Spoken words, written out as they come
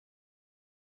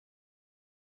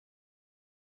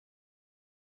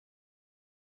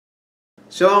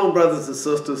Shalom, brothers and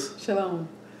sisters. Shalom.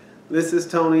 This is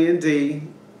Tony&Dee,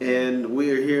 and we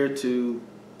are here to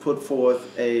put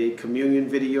forth a communion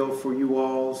video for you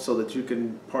all so that you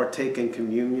can partake in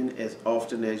communion as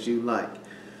often as you like.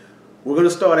 We're going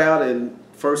to start out in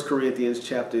 1 Corinthians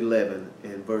chapter 11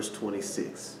 and verse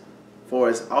 26. For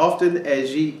as often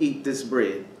as ye eat this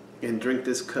bread and drink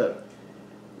this cup,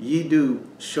 ye do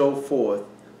show forth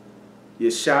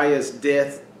Yeshua's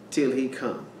death till he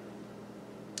come.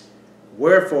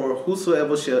 Wherefore,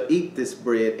 whosoever shall eat this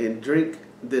bread and drink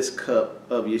this cup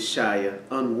of Yeshua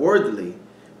unworthily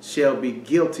shall be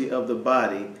guilty of the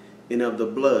body and of the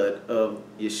blood of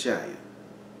Yeshua.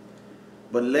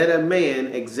 But let a man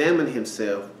examine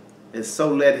himself, and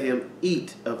so let him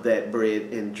eat of that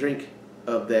bread and drink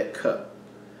of that cup.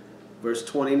 Verse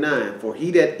 29, for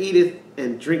he that eateth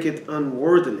and drinketh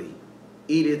unworthily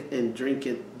eateth and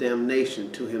drinketh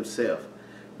damnation to himself,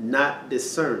 not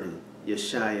discerning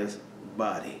Yeshua's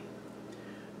body.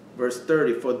 Verse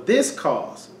 30, for this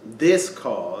cause,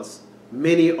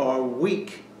 many are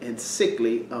weak and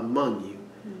sickly among you,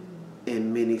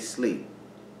 and many sleep.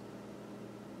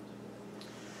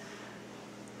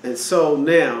 And so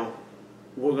now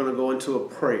we're going to go into a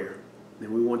prayer,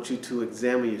 and we want you to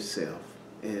examine yourself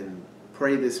and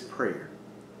pray this prayer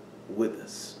with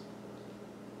us.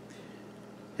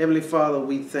 Heavenly Father,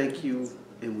 we thank you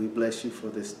and we bless you for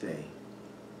this day.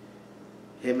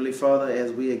 Heavenly Father,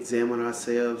 as we examine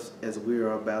ourselves as we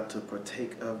are about to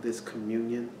partake of this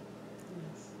communion,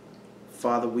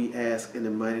 Father, we ask in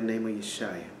the mighty name of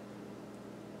Yeshua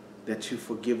that you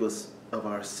forgive us of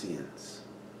our sins.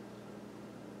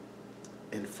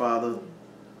 And Father,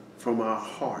 from our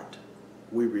heart,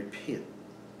 we repent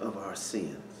of our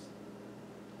sins.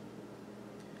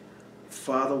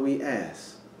 Father, we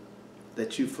ask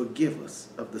that you forgive us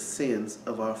of the sins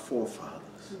of our forefathers.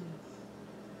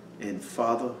 And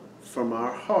Father, from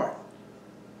our heart,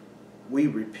 we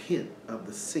repent of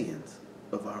the sins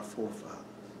of our forefathers.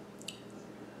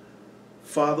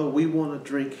 Father, we want to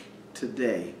drink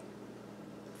today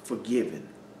forgiven,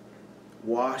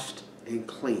 washed, and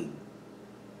clean.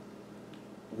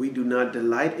 We do not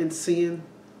delight in sin,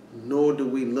 nor do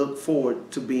we look forward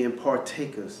to being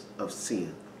partakers of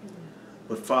sin.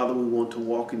 But Father, we want to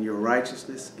walk in your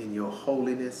righteousness, in your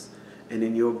holiness, and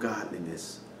in your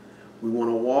godliness. We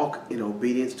want to walk in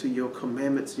obedience to your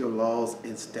commandments, your laws,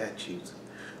 and statutes.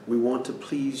 We want to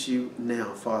please you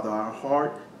now, Father. Our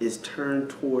heart is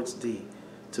turned towards thee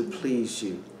to please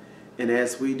you. And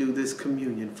as we do this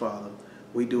communion, Father,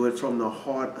 we do it from the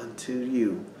heart unto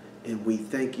you. And we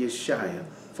thank Yeshua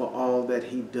for all that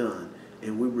he done.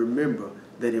 And we remember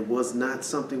that it was not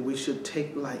something we should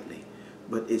take lightly,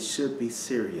 but it should be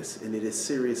serious. And it is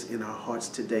serious in our hearts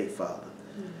today, Father.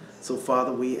 So,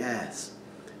 Father, we ask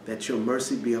that your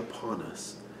mercy be upon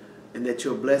us and that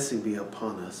your blessing be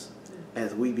upon us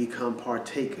as we become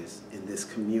partakers in this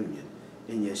communion.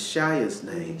 In Yeshua's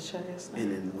name.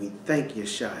 And then we thank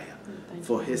Yeshua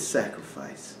for his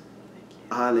sacrifice.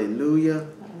 Hallelujah.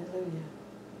 Hallelujah.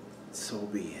 So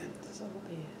be it. So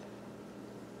be it.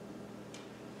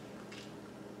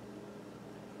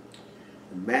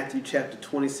 Matthew chapter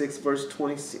 26, verse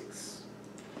 26.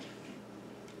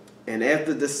 And as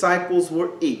the disciples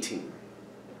were eating,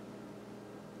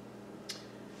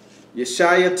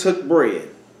 Yeshua took bread,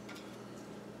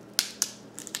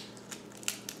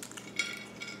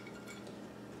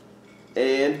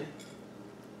 and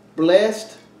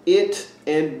blessed it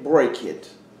and brake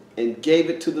it, and gave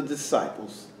it to the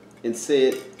disciples, and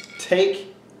said,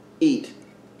 take, eat,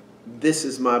 this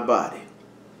is my body.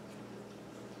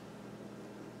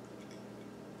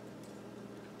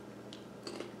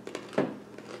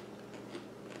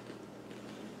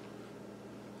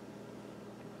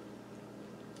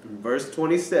 Verse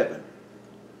 27,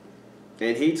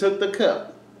 and he took the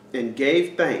cup and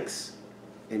gave thanks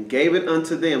and gave it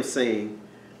unto them, saying,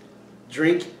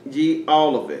 drink ye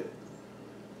all of it.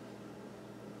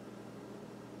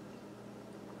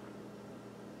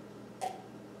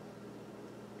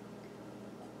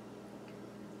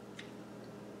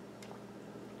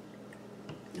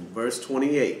 In verse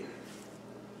 28,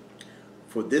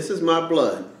 for this is my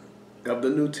blood of the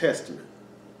New Testament,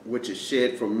 which is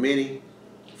shed for many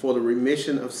for the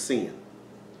remission of sin.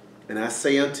 And I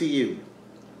say unto you,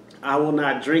 I will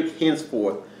not drink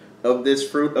henceforth of this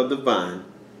fruit of the vine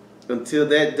until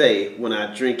that day when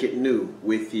I drink it new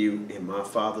with you in my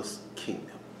Father's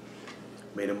kingdom.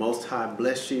 May the Most High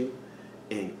bless you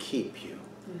and keep you.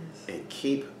 Yes. And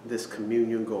keep this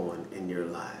communion going in your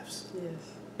lives. Yes.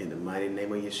 In the mighty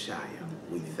name of Yeshua,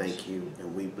 we thank you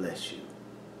and we bless you.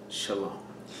 Shalom.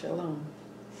 Shalom.